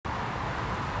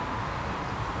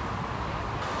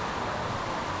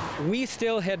we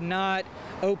still had not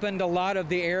opened a lot of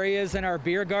the areas in our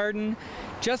beer garden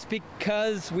just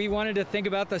because we wanted to think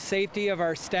about the safety of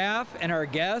our staff and our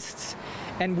guests,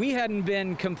 and we hadn't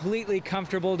been completely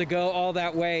comfortable to go all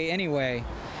that way anyway.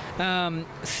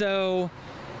 So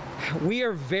we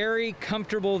are very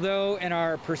comfortable though in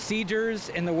our procedures,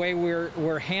 in the way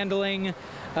we're handling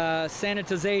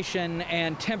sanitization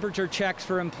and temperature checks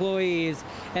for employees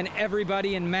and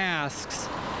everybody in masks.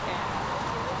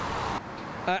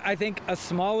 I think a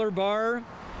smaller bar,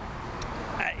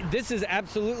 this is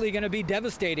absolutely going to be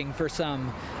devastating for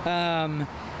some.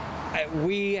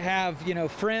 We have,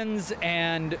 friends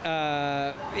and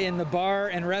in the bar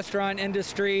and restaurant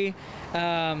industry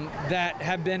that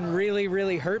have been really,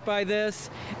 really hurt by this.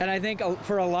 And I think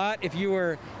for a lot, if you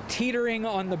were teetering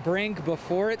on the brink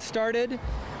before it started,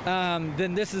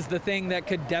 then this is the thing that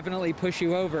could definitely push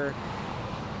you over.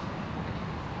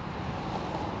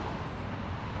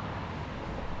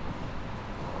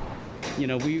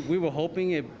 We were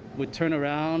hoping it would turn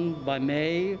around by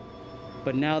May,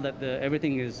 but now that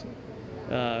everything is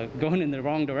going in the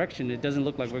wrong direction, it doesn't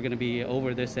look like we're going to be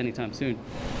over this anytime soon.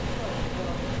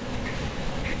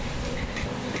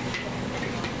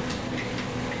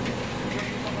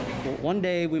 One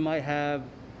day we might have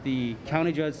the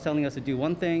county judge telling us to do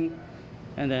one thing,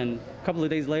 and then a couple of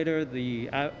days later,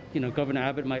 Governor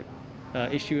Abbott might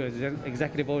issue an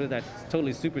executive order that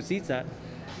totally supersedes that,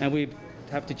 and we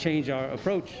have to change our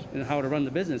approach in how to run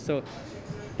the business. So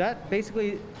that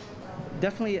basically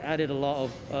definitely added a lot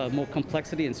of more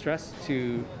complexity and stress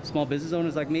to small business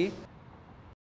owners like me.